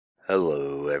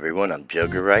Hello everyone, I'm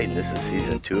Juggerite and this is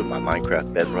Season 2 of my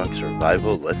Minecraft Bedrock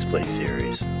Survival Let's Play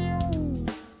series.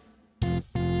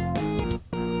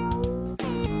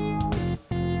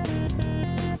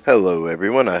 Hello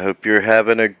everyone, I hope you're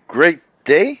having a great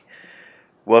day.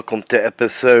 Welcome to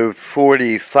episode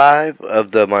 45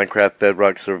 of the Minecraft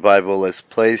Bedrock Survival Let's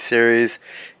Play series.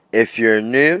 If you're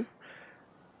new,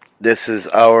 this is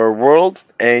our world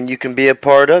and you can be a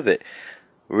part of it.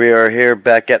 We are here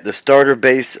back at the starter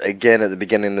base again at the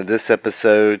beginning of this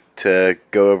episode to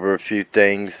go over a few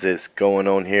things that's going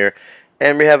on here.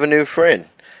 And we have a new friend.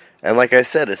 And like I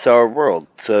said, it's our world.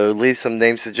 So leave some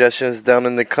name suggestions down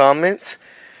in the comments.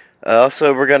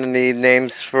 Also, we're going to need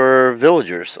names for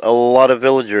villagers. A lot of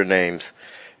villager names.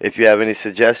 If you have any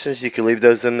suggestions, you can leave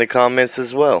those in the comments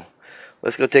as well.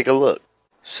 Let's go take a look.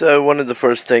 So one of the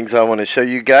first things I want to show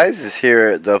you guys is here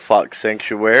at the Fox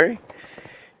Sanctuary.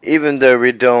 Even though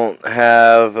we don't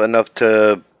have enough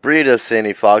to breed us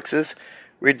any foxes,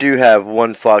 we do have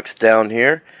one fox down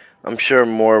here. I'm sure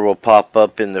more will pop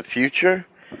up in the future.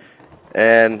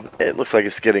 And it looks like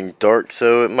it's getting dark,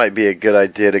 so it might be a good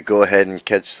idea to go ahead and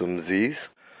catch some Z's.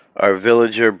 Our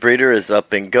villager breeder is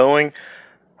up and going.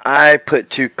 I put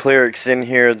 2 clerics in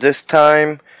here this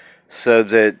time so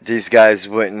that these guys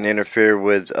wouldn't interfere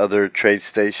with other trade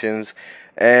stations.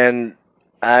 And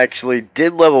I actually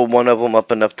did level one of them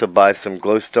up enough to buy some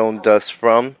glowstone dust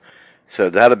from, so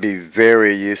that'll be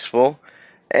very useful.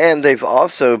 And they've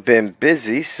also been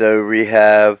busy, so we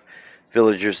have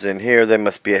villagers in here. They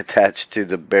must be attached to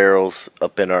the barrels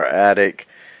up in our attic,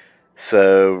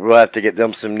 so we'll have to get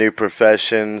them some new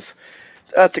professions.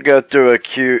 I have to go through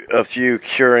a few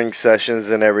curing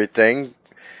sessions and everything,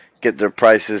 get their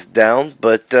prices down,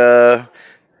 but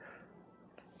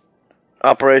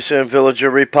Operation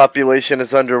Villager Repopulation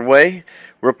is underway.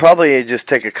 We'll probably just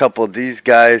take a couple of these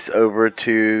guys over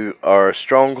to our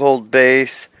stronghold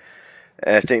base.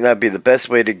 And I think that'd be the best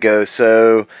way to go.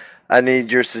 So I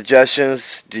need your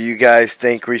suggestions. Do you guys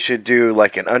think we should do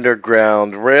like an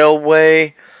underground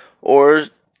railway? Or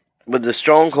with the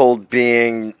stronghold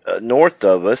being north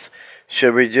of us,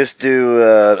 should we just do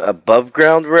an above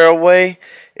ground railway?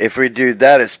 If we do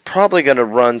that, it's probably going to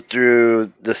run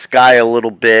through the sky a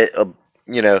little bit.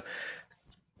 You know,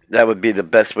 that would be the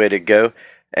best way to go.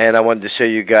 And I wanted to show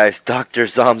you guys Dr.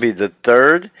 Zombie the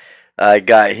Third. I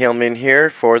got him in here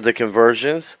for the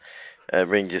conversions.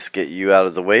 We can just get you out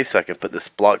of the way so I can put this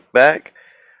block back.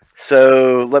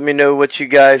 So let me know what you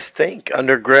guys think.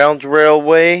 Underground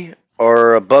railway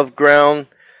or above ground.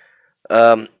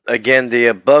 Again, the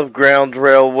above ground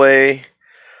railway,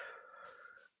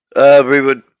 we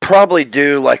would probably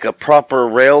do like a proper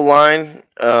rail line.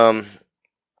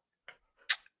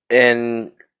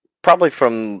 And probably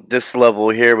from this level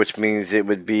here, which means it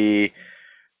would be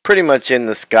pretty much in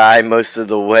the sky most of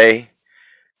the way.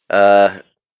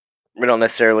 We don't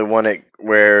necessarily want it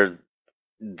where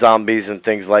zombies and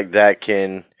things like that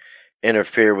can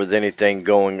interfere with anything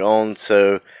going on.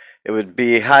 So it would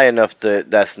be high enough that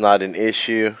that's not an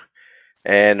issue.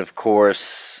 And of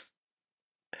course,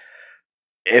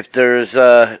 if there's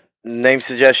name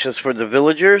suggestions for the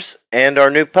villagers and our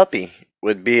new puppy,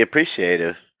 would be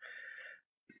appreciative.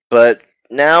 But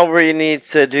now we need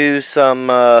to do some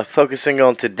focusing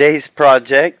on today's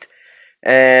project.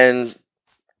 And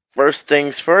first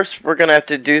things first, we're going to have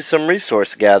to do some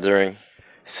resource gathering.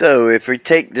 So if we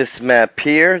take this map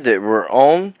here that we're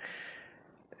on,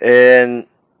 and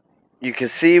you can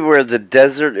see where the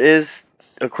desert is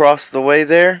across the way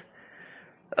there.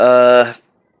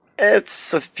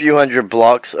 It's a few hundred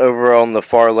blocks over on the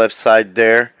far left side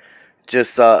there,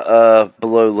 just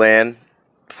below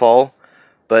landfall.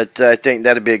 But I think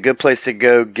that'd be a good place to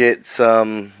go get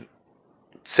some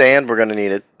sand. We're going to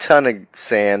need a ton of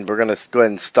sand. We're going to go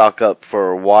ahead and stock up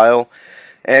for a while.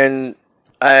 And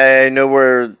I know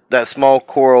where that small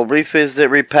coral reef is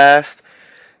that we passed.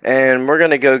 And we're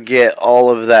going to go get all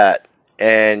of that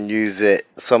and use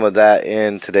some of that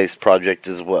in today's project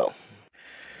as well.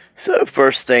 So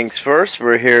first things first,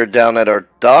 we're here down at our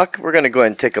dock. We're going to go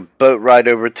ahead and take a boat ride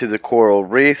over to the coral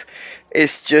reef.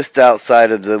 It's just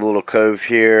outside of the little cove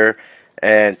here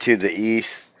and to the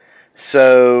east.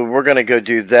 So we're going to go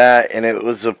do that. And it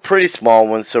was a pretty small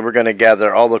one. So we're going to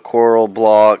gather all the coral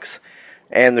blocks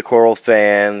and the coral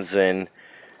fans. And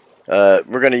we're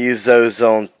going to use those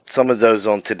on some of those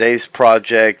on today's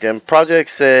project. And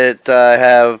projects that I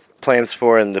have plans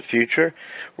for in the future.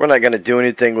 We're not going to do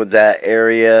anything with that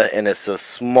area. And it's a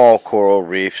small coral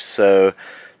reef. So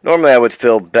normally I would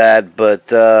feel bad, but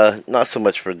not so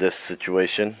much for this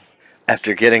situation.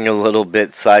 After getting a little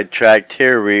bit sidetracked,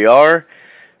 here we are.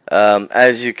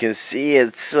 As you can see,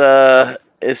 it's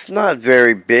It's not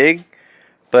very big,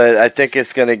 but I think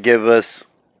it's going to give us,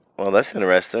 well, that's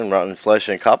interesting. Rotten flesh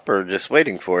and copper just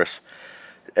waiting for us.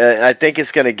 I think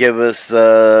it's going to give us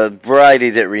the variety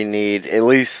that we need, at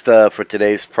least for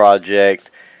today's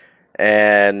project,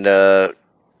 and at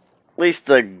least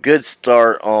a good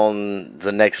start on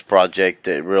the next project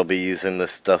that we'll be using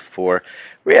this stuff for.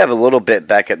 We have a little bit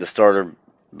back at the starter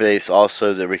base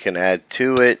also that we can add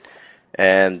to it,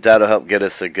 and that'll help get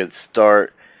us a good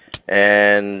start.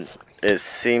 And it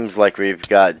seems like we've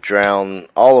got drown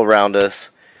all around us,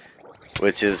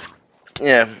 which is,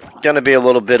 yeah, gonna be a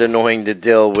little bit annoying to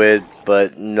deal with,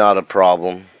 but not a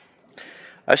problem.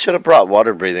 I should have brought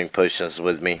water breathing potions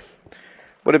with me.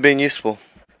 Would have been useful.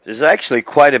 There's actually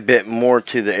quite a bit more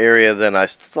to the area than I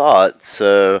thought,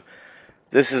 so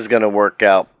this is gonna work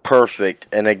out perfect.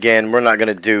 And again, we're not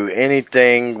gonna do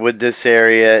anything with this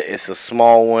area. It's a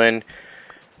small one.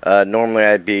 Normally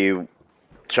I'd be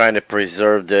trying to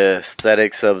preserve the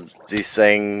aesthetics of these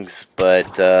things,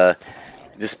 but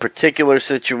this particular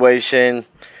situation,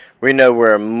 we know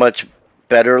where a much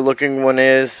better looking one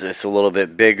is. It's a little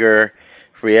bit bigger.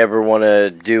 If we ever want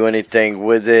to do anything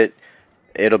with it,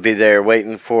 it'll be there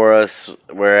waiting for us,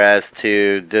 whereas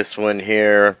to this one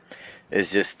here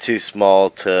is just too small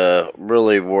to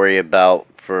really worry about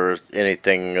for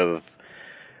anything of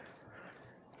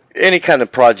any kind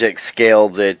of project scale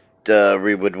that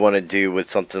we would want to do with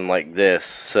something like this.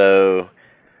 So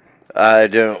I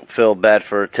don't feel bad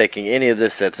for taking any of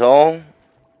this at all,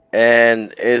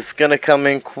 and it's going to come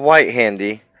in quite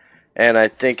handy, and I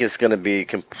think it's going to be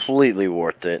completely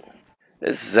worth it.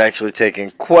 This is actually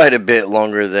taking quite a bit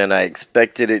longer than I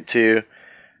expected it to,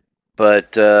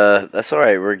 but that's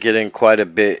alright. We're getting quite a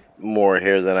bit more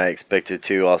here than I expected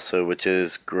to also, which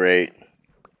is great.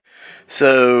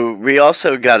 So we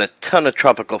also got a ton of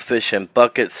tropical fish in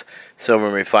buckets, so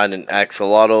when we find an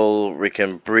axolotl, we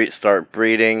can start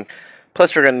breeding.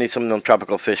 Plus we're going to need some of them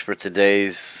tropical fish for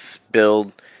today's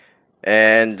build.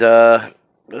 And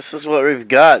this is what we've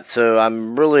got, so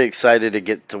I'm really excited to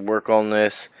get to work on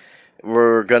this.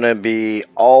 We're going to be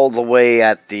all the way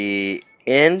at the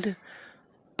end,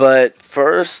 but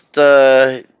first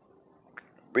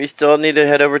we still need to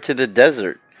head over to the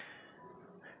desert.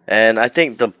 And I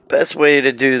think the best way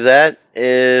to do that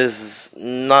is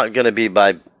not going to be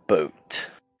by boat.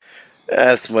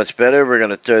 That's much better. We're going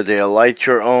to throw the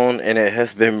elytra on, and it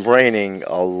has been raining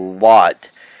a lot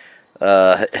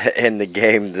in the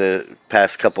game the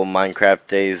past couple Minecraft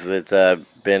days that I've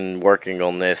been working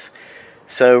on this.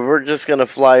 So we're just going to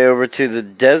fly over to the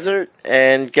desert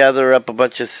and gather up a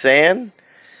bunch of sand.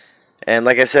 And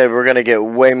like I said, we're going to get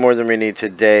way more than we need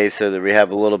today so that we have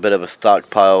a little bit of a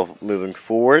stockpile moving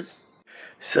forward.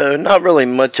 So not really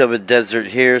much of a desert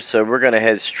here, so we're going to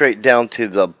head straight down to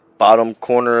the bottom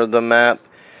corner of the map.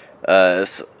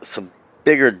 It's a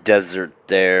bigger desert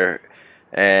there,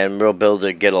 and we'll be able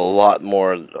to get a lot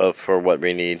more for what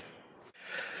we need.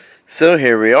 So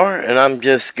here we are, and I'm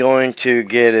just going to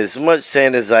get as much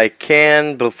sand as I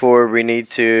can before we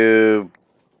need to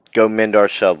go mend our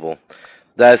shovel.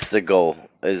 That's the goal,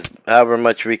 is however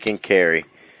much we can carry.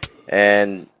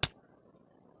 And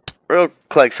we'll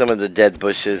collect some of the dead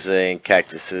bushes and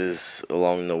cactuses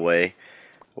along the way.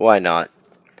 Why not?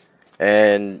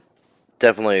 And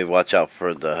definitely watch out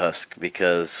for the husk,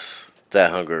 because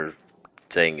that hunger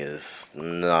thing is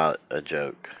not a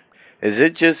joke. Is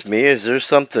it just me? Is there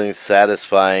something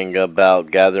satisfying about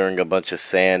gathering a bunch of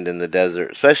sand in the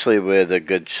desert, especially with a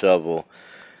good shovel?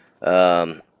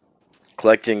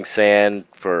 Collecting sand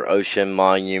for ocean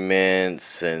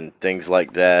monuments and things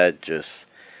like that, just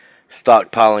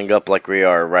stockpiling up like we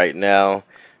are right now,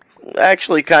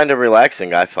 actually kind of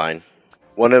relaxing, I find.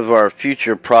 One of our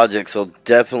future projects will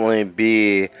definitely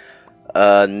be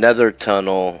a nether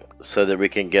tunnel so that we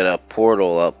can get a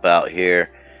portal up out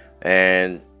here,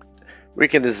 and we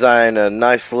can design a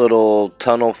nice little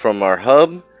tunnel from our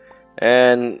hub,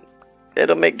 and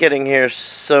it'll make getting here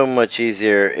so much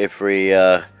easier if we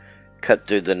cut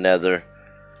through the nether,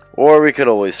 or we could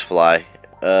always fly.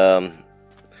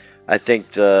 I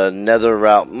think the nether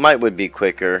route would be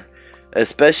quicker,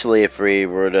 especially if we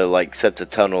were to like set the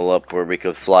tunnel up where we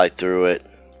could fly through it.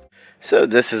 So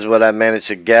this is what I managed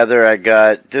to gather. I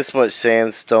got this much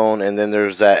sandstone, and then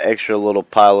there's that extra little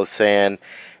pile of sand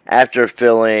after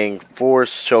filling 4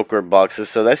 shulker boxes.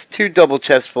 So that's 2 double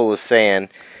chests full of sand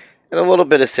and a little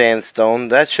bit of sandstone.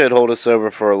 That should hold us over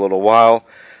for a little while.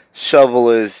 Shovel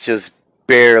is just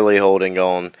barely holding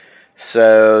on.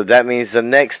 So that means the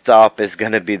next stop is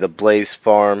going to be the blaze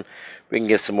farm. We can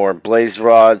get some more blaze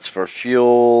rods for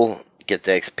fuel, get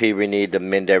the XP we need to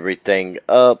mend everything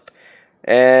up,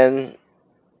 and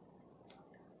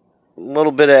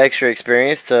little bit of extra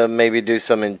experience to maybe do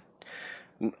some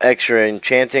extra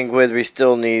enchanting with. We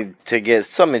still need to get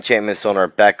some enchantments on our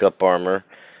backup armor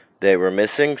that we're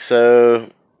missing, so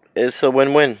it's a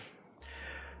win-win.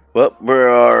 Well, we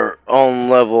are on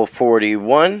level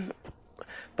 41.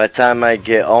 By the time I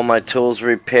get all my tools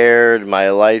repaired, my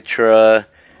elytra,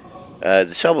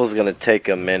 the shovel's going to take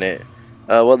a minute.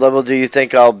 What level do you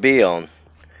think I'll be on?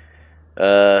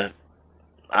 I'm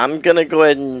going to go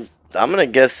ahead and, I'm going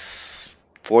to guess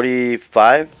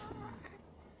 45,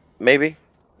 maybe?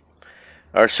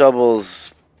 Our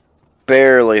shovel's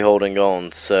barely holding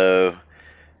on, so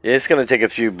it's going to take a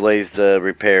few blades to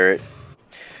repair it.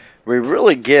 We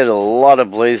really get a lot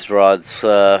of blaze rods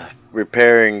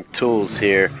repairing tools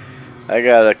here. I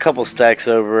got a couple stacks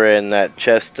over in that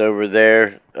chest over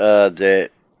there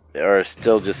that are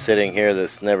still just sitting here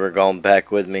that's never gone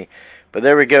back with me. But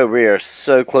there we go, we are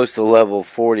so close to level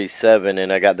 47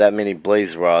 and I got that many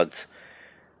blaze rods.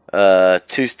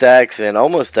 2 stacks and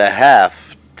almost a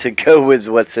half to go with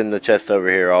what's in the chest over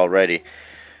here already.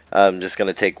 I'm just going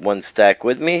to take 1 stack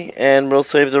with me and we'll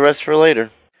save the rest for later.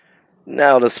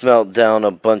 Now to smelt down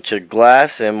a bunch of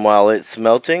glass, and while it's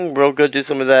smelting, we'll go do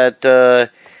some of that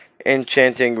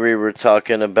enchanting we were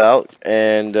talking about,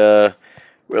 and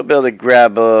we'll be able to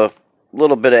grab a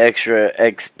little bit of extra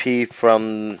XP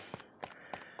from,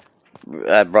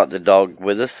 I brought the dog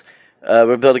with us,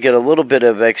 we'll be able to get a little bit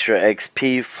of extra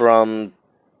XP from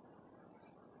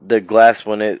the glass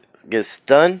when it gets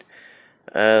done.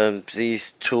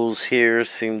 These tools here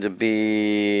seem to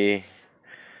be,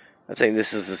 I think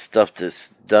this is the stuff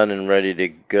that's done and ready to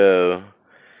go.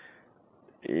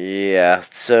 Yeah,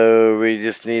 so we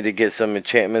just need to get some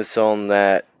enchantments on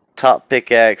that top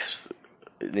pickaxe.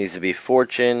 It needs to be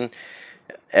fortune.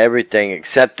 Everything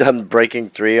except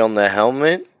Unbreaking 3 on the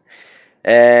helmet.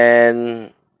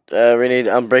 And we need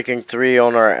Unbreaking 3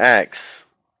 on our axe.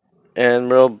 And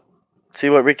we'll see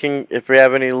what we can, if we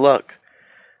have any luck.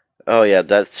 Oh yeah,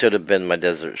 that should have been my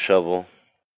desert shovel.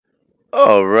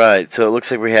 Alright, so it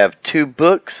looks like we have 2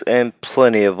 books and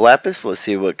plenty of lapis. Let's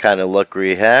see what kind of luck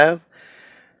we have.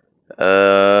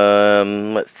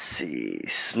 Let's see.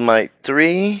 Smite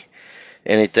 3.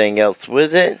 Anything else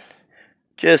with it?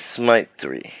 Just Smite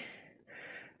 3.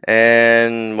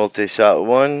 And multi-shot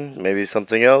 1. Maybe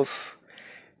something else.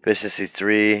 Efficiency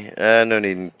 3. No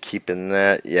need in keeping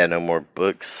that. Yeah, no more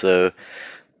books. So,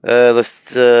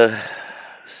 let's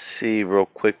see real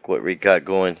quick what we got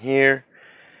going here.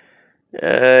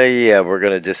 Yeah, we're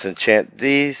going to disenchant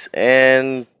these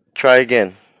and try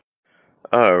again.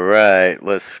 Alright,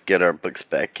 let's get our books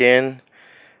back in.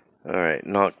 Alright,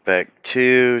 knockback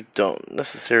 2. Don't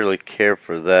necessarily care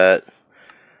for that.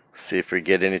 See if we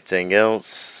get anything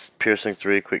else. Piercing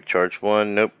 3, quick charge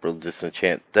 1. Nope, we'll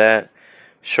disenchant that.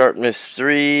 Sharpness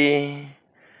 3.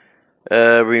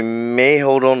 We may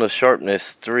hold on to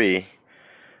sharpness 3.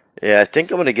 Yeah, I think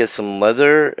I'm going to get some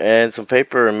leather and some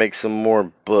paper and make some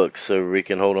more books so we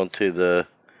can hold on to the...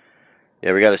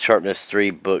 Yeah, we got a sharpness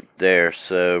 3 book there.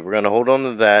 So we're going to hold on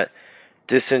to that,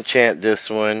 disenchant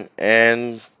this one,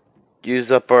 and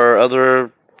use up our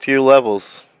other few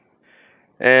levels.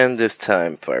 And this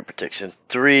time, fire protection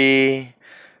 3.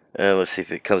 Let's see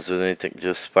if it comes with anything.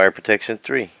 Just fire protection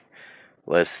 3.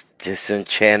 Let's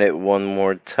disenchant it one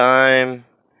more time.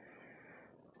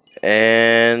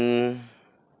 And...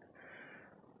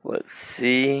 let's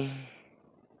see.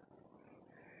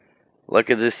 Luck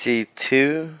of the Sea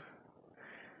 2.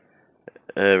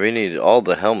 We need all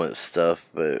the helmet stuff,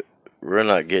 but we're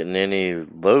not getting any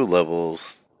low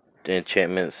levels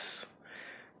enchantments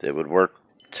that would work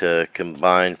to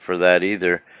combine for that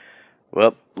either.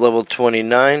 Well, level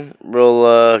 29.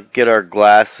 We'll get our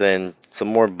glass and some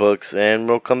more books and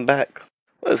we'll come back.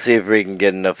 Let's see if we can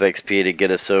get enough XP to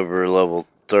get us over level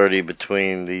 30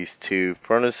 between these 2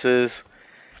 furnaces.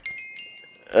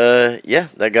 Yeah,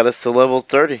 that got us to level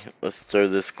 30. Let's throw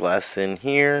this glass in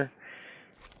here.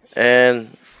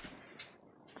 And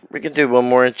we can do one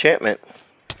more enchantment.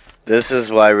 This is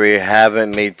why we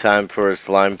haven't made time for a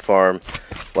slime farm.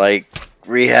 Like,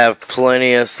 we have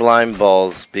plenty of slime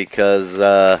balls because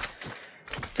there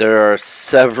are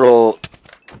several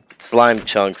slime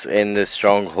chunks in this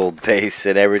stronghold base.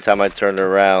 And every time I turn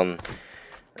around,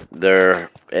 they're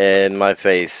in my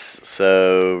face.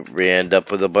 So we end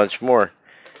up with a bunch more.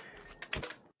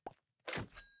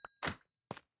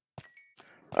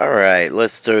 Alright,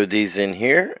 let's throw these in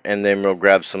here, and then we'll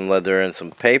grab some leather and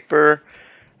some paper.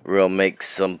 We'll make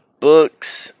some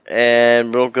books,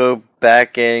 and we'll go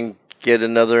back and get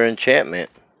another enchantment.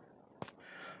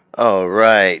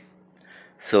 Alright,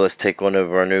 so let's take one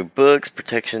of our new books.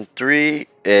 Protection 3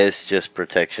 is just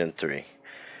Protection 3.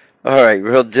 Alright,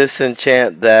 we'll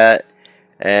disenchant that.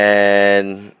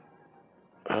 And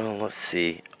let's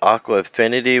see. Aqua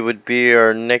Affinity would be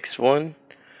our next one.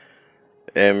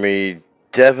 And we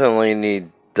definitely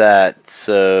need that.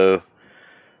 So,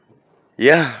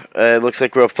 yeah, it looks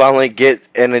like we'll finally get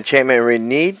an enchantment we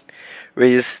need.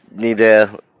 We just need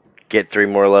to get 3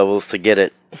 more levels to get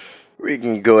it. We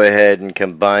can go ahead and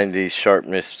combine these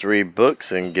Sharpness 3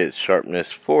 books and get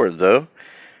Sharpness 4 though.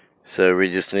 So we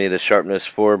just need a Sharpness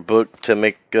 4 book to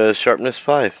make Sharpness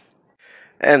 5.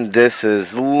 And this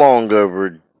is long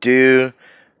overdue.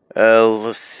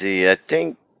 Let's see, I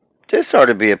think this ought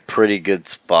to be a pretty good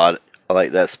spot. I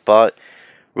like that spot.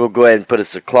 We'll go ahead and put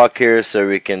us a clock here so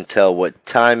we can tell what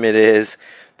time it is.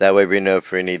 That way we know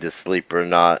if we need to sleep or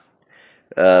not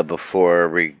before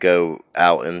we go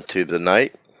out into the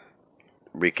night.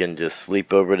 We can just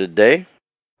sleep over the day.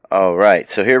 Alright,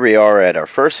 so here we are at our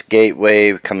first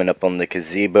gateway, coming up on the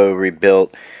gazebo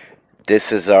rebuilt.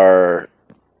 This is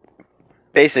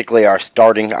basically our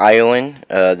starting island.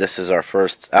 This is our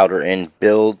first outer end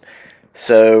build.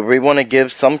 So we want to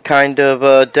give some kind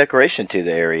of decoration to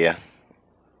the area.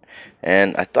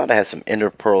 And I thought I had some ender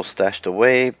pearls stashed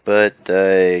away, but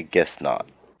I guess not.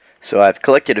 So I've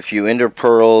collected a few ender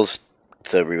pearls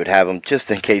so we would have them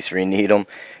just in case we need them.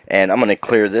 And I'm going to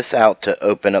clear this out to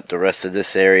open up the rest of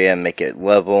this area and make it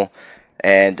level.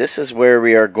 And this is where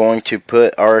we are going to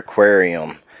put our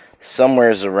aquarium.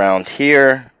 Somewhere's around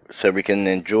here so we can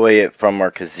enjoy it from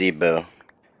our gazebo.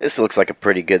 This looks like a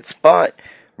pretty good spot.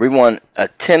 We want a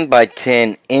 10 by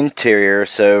 10 interior,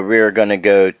 so we are going to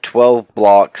go 12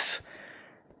 blocks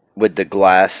with the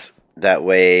glass. That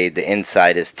way the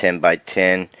inside is 10 by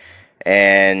 10.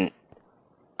 And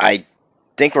I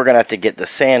think we're going to have to get the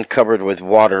sand covered with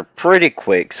water pretty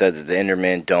quick so that the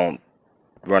Endermen don't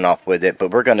run off with it.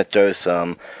 But we're going to throw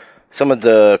some of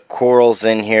the corals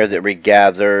in here that we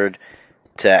gathered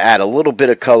to add a little bit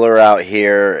of color out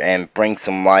here and bring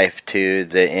some life to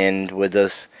the end with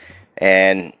us.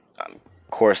 And of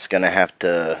course going to have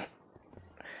to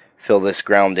fill this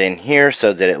ground in here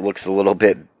so that it looks a little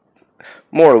bit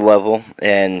more level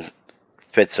and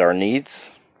fits our needs.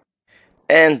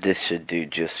 And this should do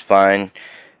just fine.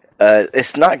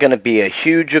 It's not going to be a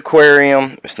huge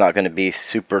aquarium. It's not going to be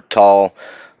super tall.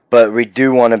 But we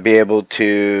do want to be able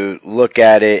to look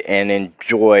at it and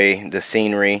enjoy the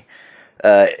scenery.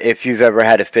 If you've ever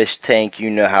had a fish tank, you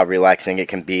know how relaxing it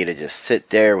can be to just sit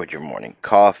there with your morning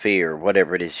coffee or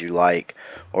whatever it is you like.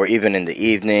 Or even in the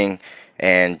evening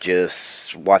and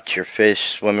just watch your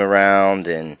fish swim around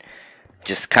and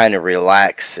just kind of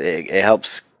relax. It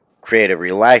helps create a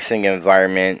relaxing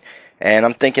environment, and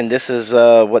I'm thinking this is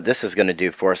what this is going to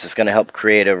do for us. It's going to help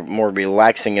create a more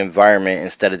relaxing environment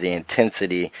instead of the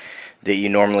intensity that you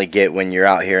normally get when you're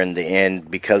out here in the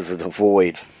end because of the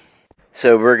void.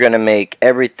 So we're going to make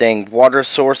everything water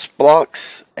source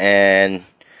blocks and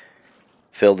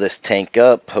fill this tank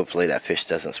up. Hopefully that fish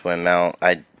doesn't swim out.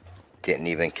 I didn't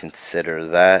even consider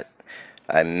that.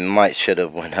 I might should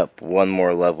have went up one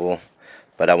more level,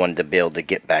 but I wanted to be able to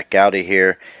get back out of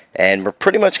here. And we're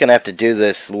pretty much going to have to do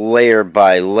this layer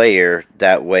by layer.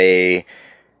 That way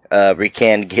we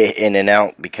can get in and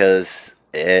out, because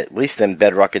at least in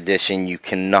Bedrock Edition you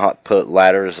cannot put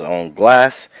ladders on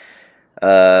glass.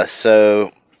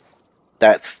 So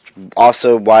that's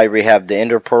also why we have the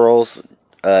ender pearls.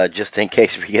 Just in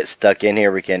case we get stuck in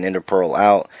here, we can ender pearl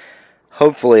out.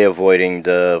 Hopefully avoiding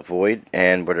the void.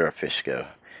 And where did our fish go?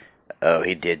 Oh,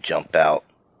 he did jump out.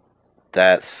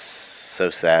 That's so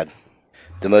sad.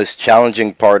 The most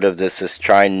challenging part of this is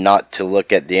trying not to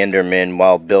look at the Endermen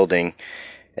while building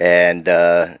and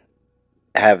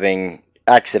having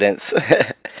accidents.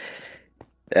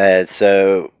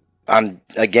 So I'm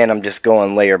just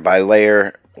going layer by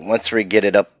layer. Once we get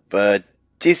it up a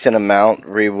decent amount,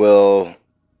 we will,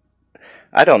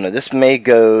 I don't know,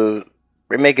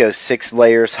 we may go 6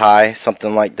 layers high,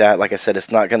 something like that. Like I said,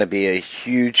 it's not going to be a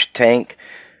huge tank.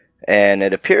 And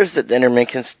it appears that the Endermen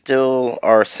can still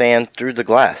our sand through the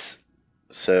glass.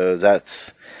 So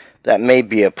that may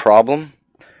be a problem.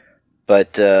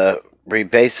 But we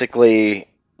basically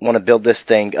want to build this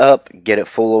thing up, get it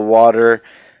full of water,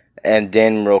 and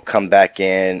then we'll come back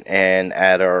in and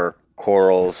add our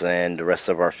corals and the rest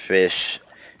of our fish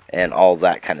and all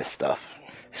that kind of stuff.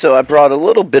 So I brought a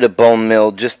little bit of bone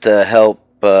meal just to help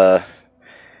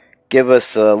give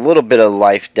us a little bit of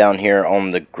life down here on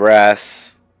the grass.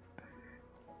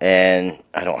 And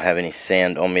I don't have any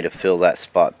sand on me to fill that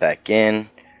spot back in.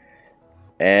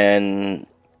 And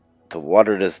the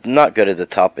water does not go to the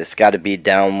top. It's got to be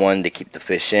down one to keep the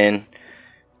fish in.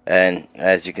 And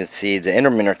as you can see, the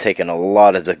Endermen are taking a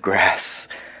lot of the grass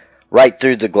right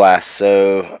through the glass.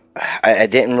 So I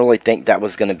didn't really think that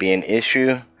was going to be an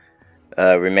issue.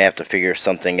 We may have to figure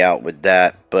something out with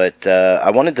that, but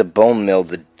I wanted to bone mill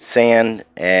the sand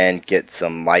and get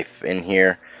some life in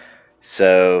here.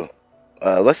 So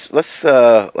let's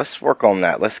work on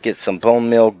that. Let's get some bone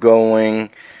meal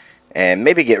going, and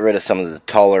maybe get rid of some of the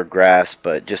taller grass,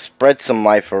 but just spread some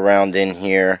life around in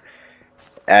here.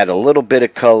 Add a little bit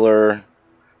of color,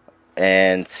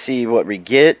 and see what we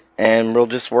get, and we'll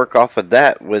just work off of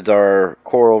that with our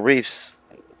coral reefs.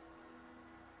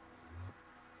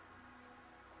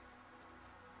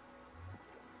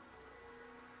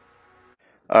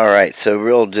 Alright, so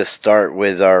we'll just start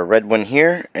with our red one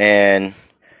here, and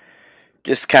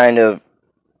just kind of,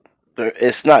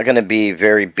 it's not going to be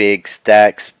very big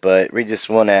stacks, but we just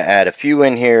want to add a few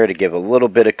in here to give a little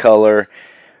bit of color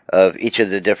of each of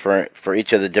the different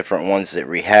ones that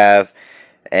we have.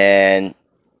 And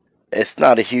it's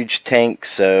not a huge tank,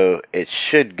 so it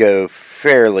should go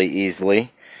fairly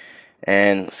easily.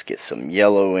 And let's get some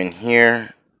yellow in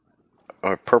here,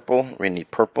 or purple. We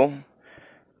need purple.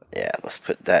 Yeah, let's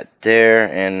put that there,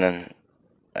 and then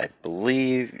I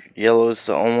believe yellow is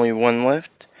the only one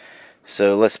left.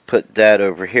 So let's put that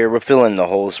over here. We'll fill in the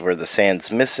holes where the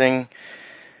sand's missing,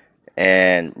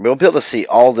 and we'll be able to see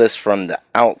all this from the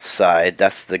outside.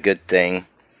 That's the good thing.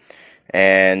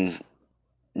 And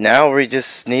now we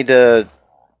just need to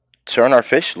turn our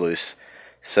fish loose,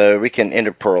 so we can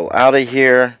interpearl out of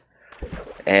here.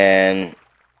 And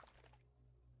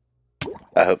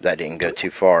I hope that didn't go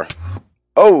too far.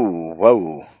 Oh,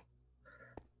 whoa.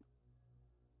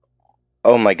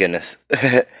 Oh my goodness.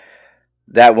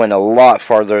 That went a lot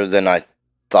farther than I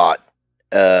thought.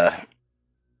 That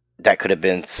could have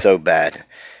been so bad.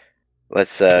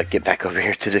 Let's get back over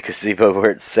here to the gazebo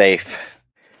where it's safe.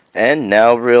 And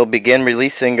now we'll begin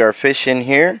releasing our fish in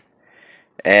here,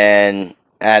 and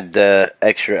add the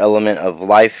extra element of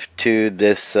life to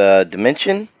this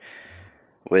dimension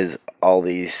with all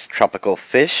these tropical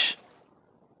fish.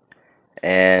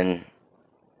 And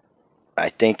I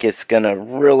think it's gonna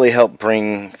really help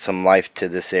bring some life to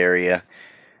this area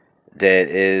that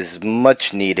is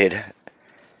much needed.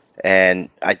 And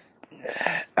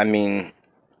I mean,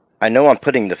 I know I'm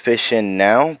putting the fish in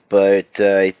now, but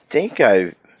I think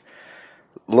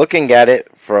looking at it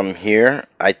from here,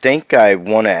 I think I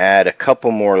want to add a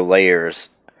couple more layers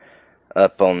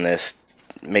up on this,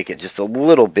 make it just a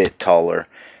little bit taller.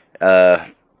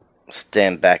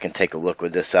 Stand back and take a look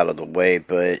with this out of the way,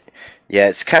 but yeah,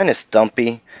 it's kind of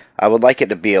stumpy. I would like it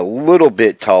to be a little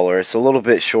bit taller. It's a little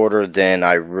bit shorter than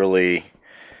I really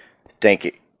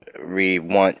think we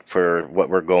want for what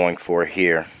we're going for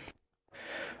here.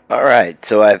 Alright,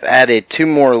 so I've added 2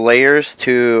 more layers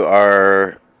to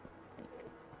our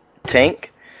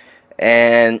tank,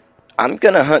 and I'm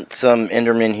gonna hunt some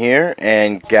endermen here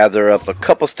and gather up a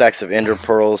couple stacks of ender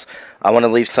pearls. I want to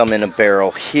leave some in a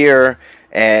barrel here,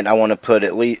 and I want to put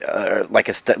at least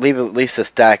leave at least a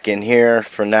stack in here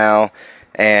for now,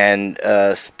 and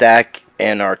a stack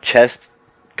in our chest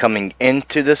coming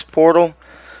into this portal.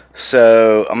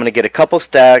 So I'm gonna get a couple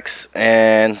stacks,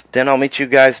 and then I'll meet you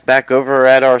guys back over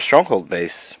at our stronghold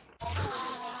base.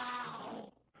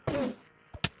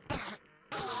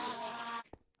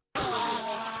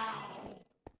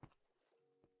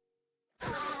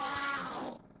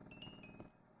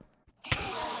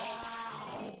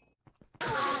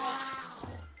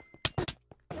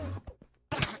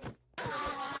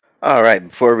 Alright,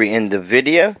 before we end the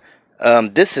video,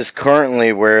 this is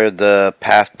currently where the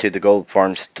path to the gold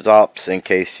farm stops, in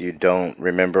case you don't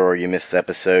remember or you missed the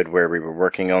episode where we were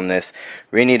working on this.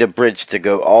 We need a bridge to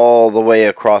go all the way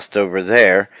across over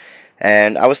there,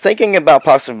 and I was thinking about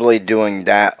possibly doing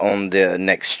that on the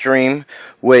next stream,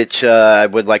 which I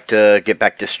would like to get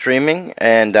back to streaming,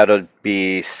 and that'll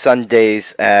be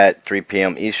Sundays at 3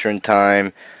 p.m. Eastern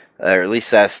Time. Or at least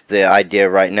that's the idea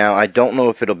right now. I don't know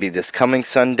if it'll be this coming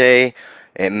Sunday.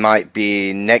 It might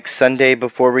be next Sunday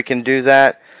before we can do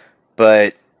that.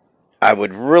 But I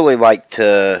would really like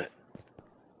to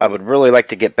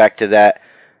get back to that.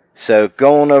 So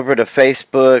go on over to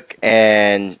Facebook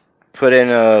and put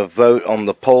in a vote on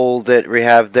the poll that we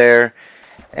have there,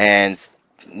 and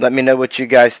let me know what you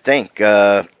guys think.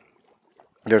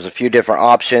 There's a few different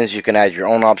options. You can add your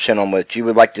own option on what you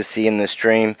would like to see in the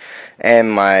stream,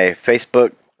 and my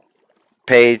Facebook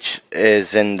page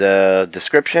is in the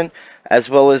description,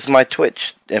 as well as my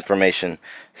Twitch information.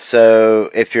 So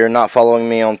if you're not following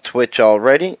me on Twitch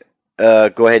already,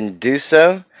 go ahead and do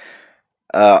so.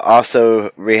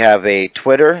 Also, we have a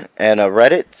Twitter and a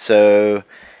Reddit, so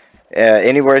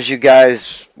anywhere you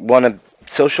guys want to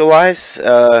socialize,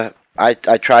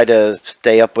 I try to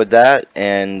stay up with that,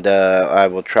 and I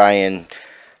will try and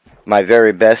my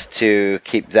very best to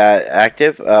keep that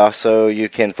active. So you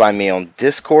can find me on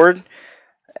Discord,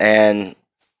 and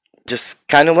just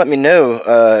kind of let me know.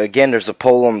 Again, there's a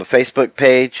poll on the Facebook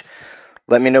page.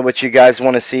 Let me know what you guys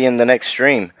want to see in the next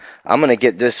stream. I'm gonna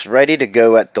get this ready to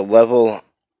go at the level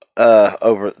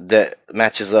over that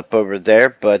matches up over there,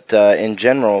 but in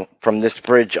general, from this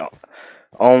bridge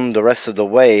on the rest of the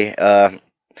way,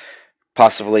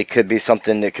 possibly could be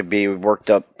something that could be worked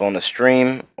up on a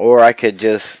stream, or I could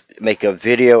just make a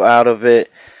video out of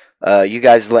it. You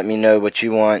guys let me know what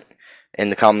you want in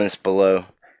the comments below,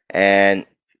 and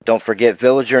don't forget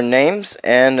villager names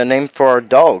and a name for our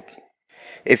dog.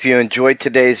 If you enjoyed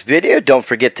today's video, don't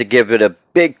forget to give it a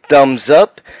big thumbs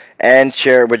up and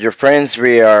share it with your friends.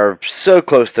 We are so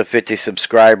close to 50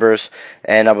 subscribers,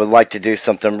 and I would like to do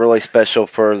something really special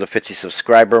for the 50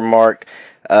 subscriber mark.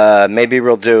 Maybe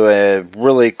we'll do a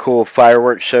really cool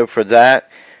fireworks show for that.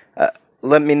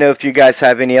 Let me know if you guys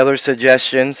have any other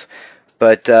suggestions,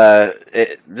 but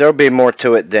there'll be more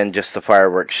to it than just the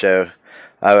fireworks show.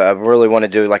 I really want to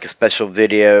do like a special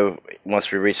video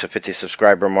once we reach the 50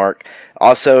 subscriber mark.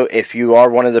 Also, if you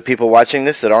are one of the people watching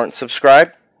this that aren't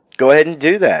subscribed, go ahead and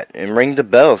do that and ring the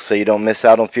bell so you don't miss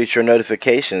out on future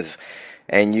notifications,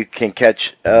 and you can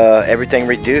catch everything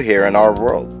we do here in our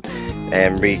world,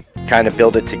 and we kind of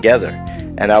build it together.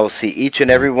 And I will see each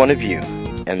and every one of you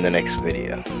in the next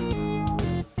video.